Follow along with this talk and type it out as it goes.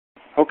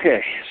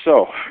Okay,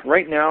 so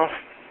right now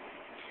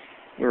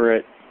we're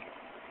at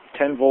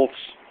 10 volts,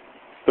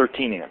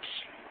 13 amps.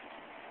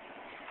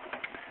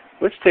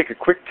 Let's take a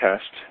quick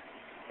test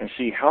and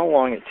see how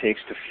long it takes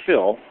to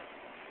fill,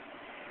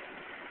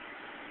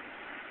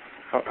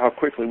 how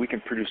quickly we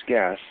can produce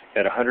gas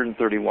at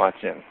 130 watts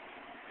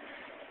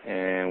in.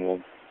 And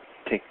we'll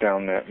take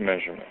down that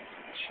measurement.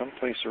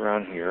 Someplace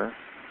around here.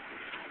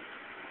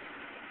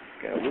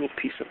 Got a little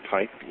piece of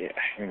pipe. Yeah,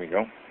 here we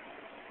go.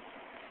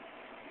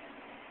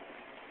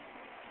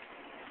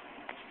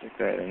 Stick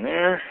that in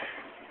there.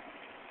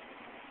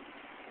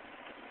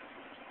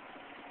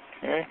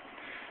 Okay.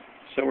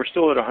 So we're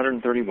still at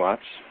 130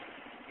 watts.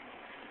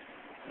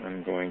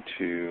 I'm going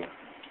to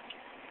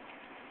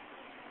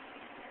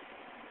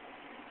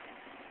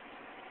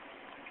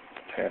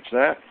attach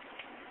that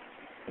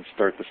and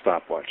start the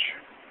stopwatch.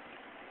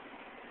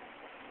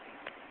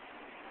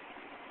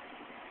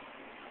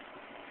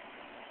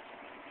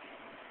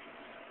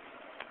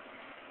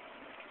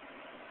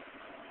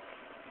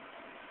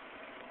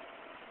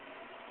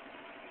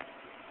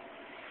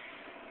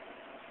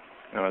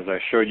 Now, as I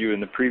showed you in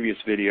the previous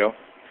video,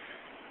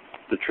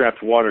 the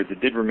trapped water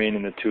that did remain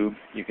in the tube,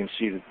 you can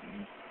see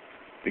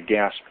the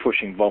gas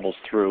pushing bubbles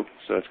through,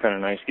 so it's kind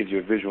of nice, gives you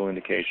a visual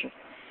indication.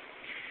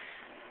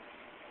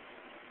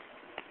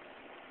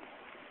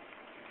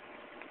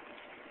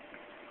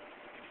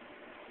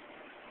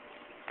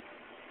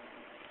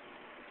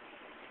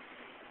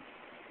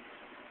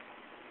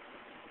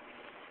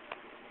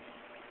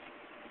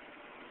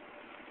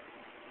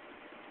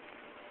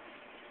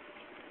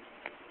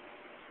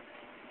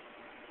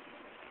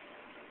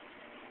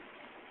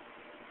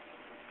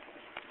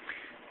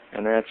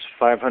 And that's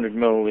 500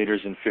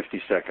 milliliters in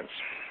 50 seconds.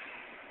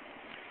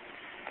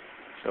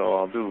 So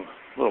I'll do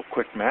a little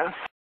quick math.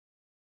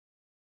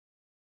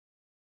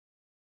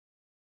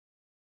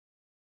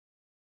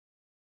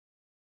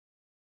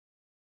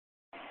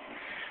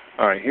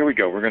 Alright, here we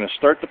go. We're going to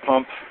start the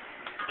pump.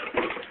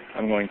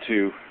 I'm going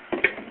to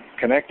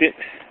connect it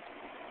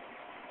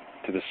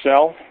to the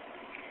cell,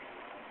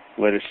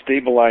 let it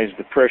stabilize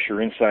the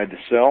pressure inside the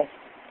cell,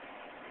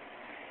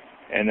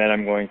 and then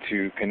I'm going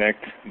to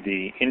connect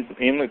the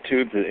inlet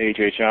tube to the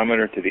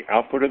HH-ometer to the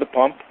output of the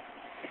pump,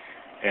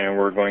 and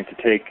we're going to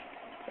take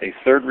a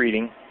third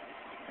reading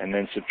and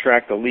then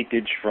subtract the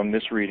leakage from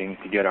this reading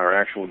to get our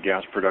actual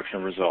gas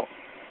production result.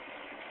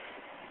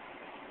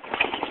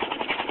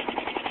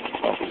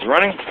 Pump is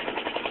running.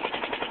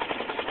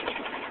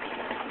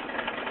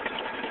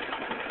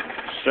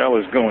 Cell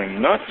is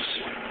going nuts,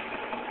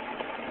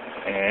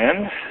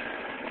 and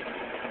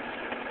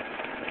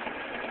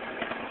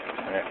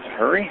I have to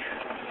hurry.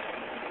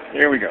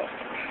 There we go.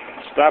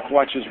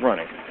 Stopwatch is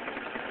running.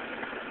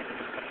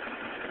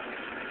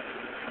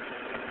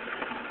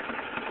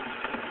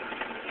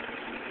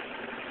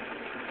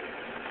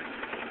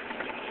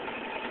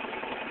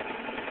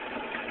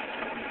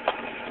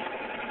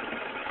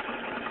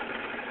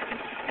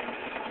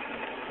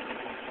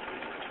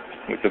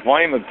 With the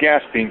volume of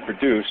gas being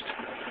produced,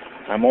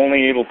 I'm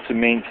only able to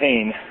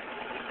maintain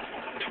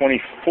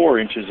 24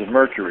 inches of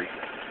mercury.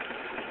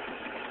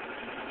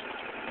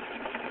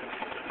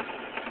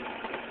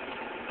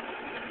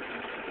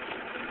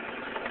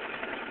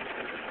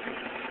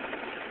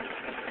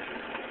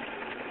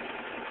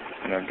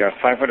 And I've got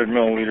 500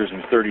 milliliters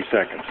in 30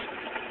 seconds.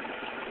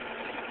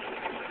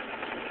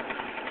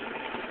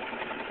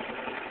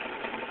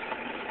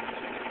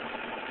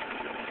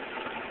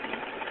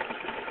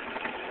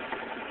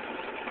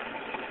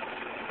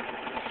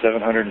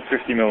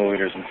 $750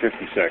 milliliters in 50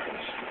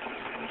 seconds.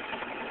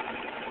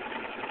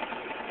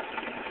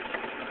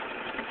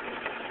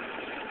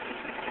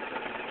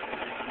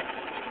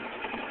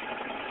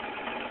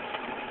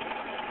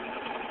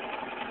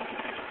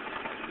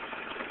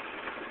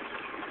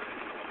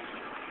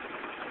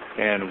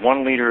 And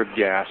 1 liter of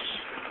gas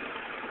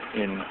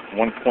in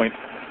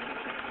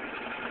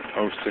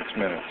 1.06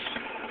 minutes.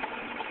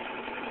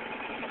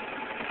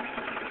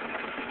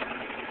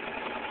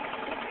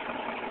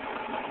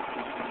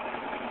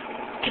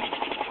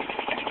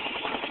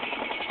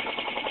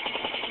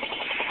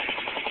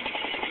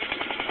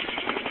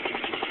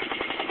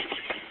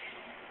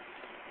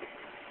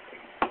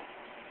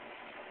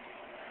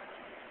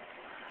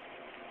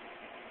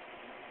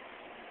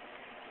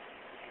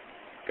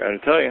 Gotta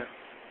tell you,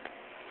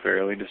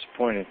 fairly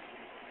disappointed.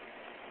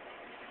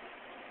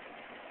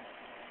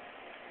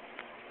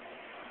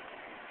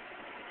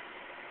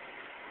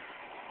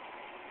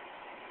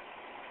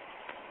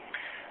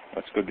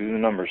 Let's go do the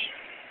numbers.